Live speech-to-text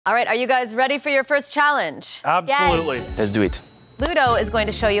All right, are you guys ready for your first challenge? Absolutely. Yes. Let's do it. Ludo is going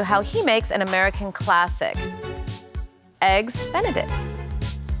to show you how he makes an American classic, Eggs Benedict.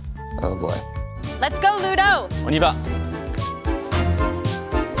 Oh boy. Let's go, Ludo! On y va.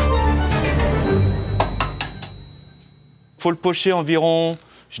 Faut le pocher environ,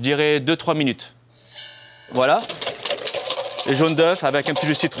 je dirais, 2-3 minutes. Voilà. Les jaunes d'œufs avec un petit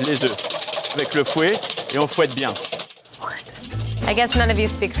jus de citron, les œufs. Avec le fouet, et on fouette bien. I guess none of you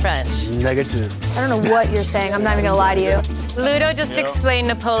speak French. Negative. I don't know what you're saying. I'm not even gonna lie to you. Ludo just explained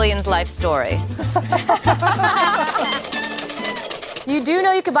Napoleon's life story. You do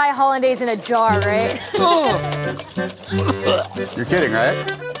know you could buy a Hollandaise in a jar, right? You're kidding, right?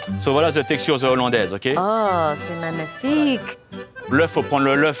 So voilà the texture de hollandaise, ok? Oh, c'est magnifique. L'œuf, faut prendre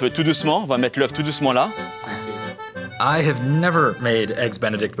l'œuf tout doucement. On va mettre l'œuf tout doucement là. I have never made Eggs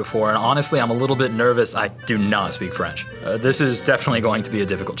Benedict before, and honestly, I'm a little bit nervous. I do not speak French. This is definitely going to be a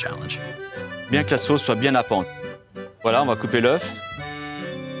difficult challenge. Bien que la sauce soit bien nappante. Voilà, on va couper l'œuf.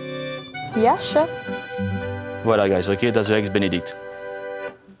 Yeah, chef. Voilà, guys, ok? That's the Eggs Benedict.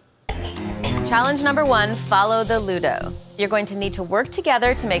 Challenge number 1, follow the Ludo. You're going to need to work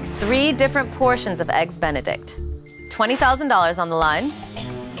together to make 3 different portions of Eggs Benedict. $20,000 on the line,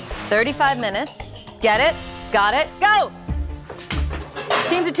 35 minutes. Get it? Got it? Go!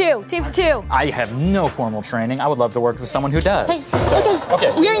 Teams of 2. Teams of 2. I have no formal training. I would love to work with someone who does. Hey,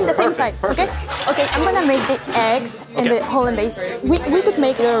 okay. We're in the same side, Perfect. okay? Okay, I'm gonna make the eggs and the hollandaise. We could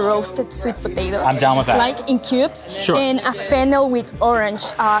make the roasted sweet potatoes. I'm down with that. Like in cubes. Sure. And a fennel with orange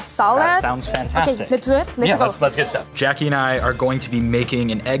salad. That sounds fantastic. Okay, let's do it. Let's go. Let's get started. Jackie and I are going to be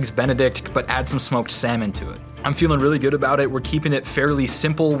making an Eggs Benedict, but add some smoked salmon to it. I'm feeling really good about it. We're keeping it fairly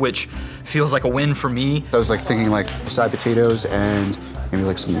simple, which feels like a win for me. I was like thinking like side potatoes and maybe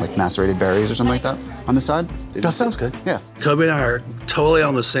like some like macerated berries or something like that on the side. That sounds good. Yeah. Kobe and I are totally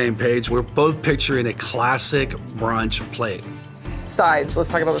on the same page. We're both picturing a classic brunch plate. Sides,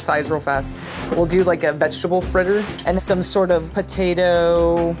 let's talk about the sides real fast. We'll do like a vegetable fritter and some sort of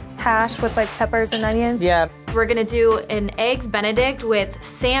potato. Hash with like peppers and onions. Yeah. We're gonna do an Eggs Benedict with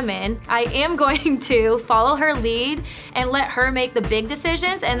salmon. I am going to follow her lead and let her make the big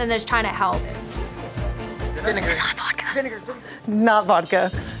decisions, and then just trying to help. Vinegar. It's not vodka. Vinegar. Not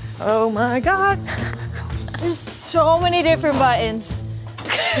vodka. Oh my God. There's so many different buttons.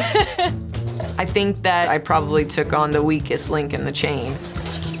 I think that I probably took on the weakest link in the chain.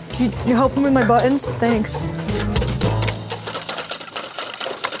 You helping with my buttons? Thanks.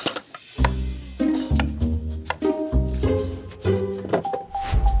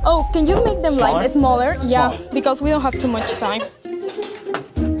 Oh, can you make them like smaller? Yeah, because we don't have too much time.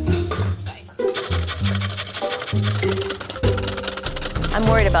 I'm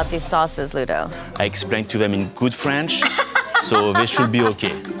worried about these sauces, Ludo. I explained to them in good French, so they should be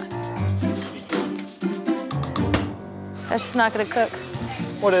okay. That's just not gonna cook.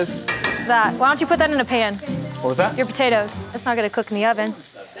 What is? That. Why don't you put that in a pan? What was that? Your potatoes. That's not gonna cook in the oven.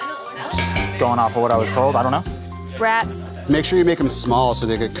 Going off of what I was told, I don't know. Rats. Make sure you make them small so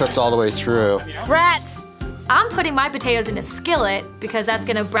they get cooked all the way through. Rats! I'm putting my potatoes in a skillet because that's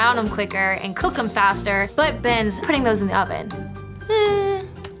gonna brown them quicker and cook them faster, but Ben's putting those in the oven.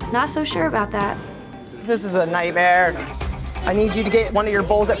 Not so sure about that. This is a nightmare. I need you to get one of your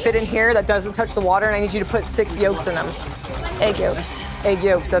bowls that fit in here that doesn't touch the water, and I need you to put 6 yolks in them. Egg yolks. Egg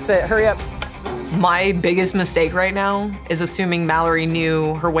yolks, that's it. Hurry up. My biggest mistake right now is assuming Mallory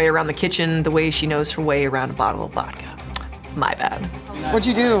knew her way around the kitchen the way she knows her way around a bottle of vodka. My bad. What'd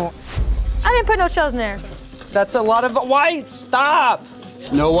you do? I didn't put no shells in there. That's a lot of whites. Stop.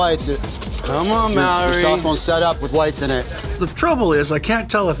 No whites. Come on, Mallory. Your sauce won't set up with whites in it. The trouble is I can't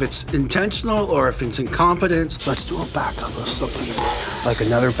tell if it's intentional or if it's incompetence. Let's do a backup of something. Like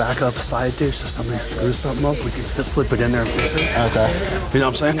another backup side dish, so somebody screws something up, we can slip it in there and fix it. Okay. You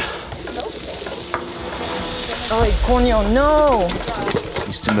know what I'm saying? Ay, coño, no.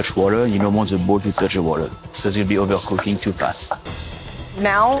 It's too much water. You don't want the bowl to touch the water, so you'll be overcooking too fast.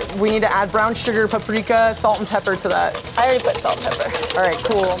 Now we need to add brown sugar, paprika, salt, and pepper to that. I already put salt and pepper. All right,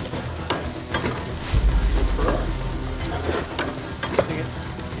 cool.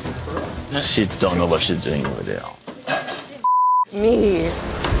 She don't know what she's doing over there. Me.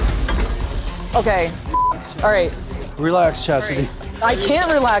 Okay. All right. Relax, Chastity. I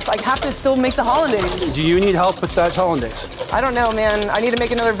can't relax. I have to still make the hollandaise. Do you need help with that hollandaise? I don't know, man. I need to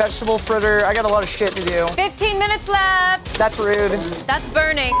make another vegetable fritter. I got a lot of shit to do. 15 minutes left. That's rude. That's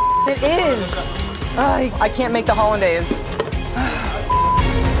burning. It is. I can't make the hollandaise.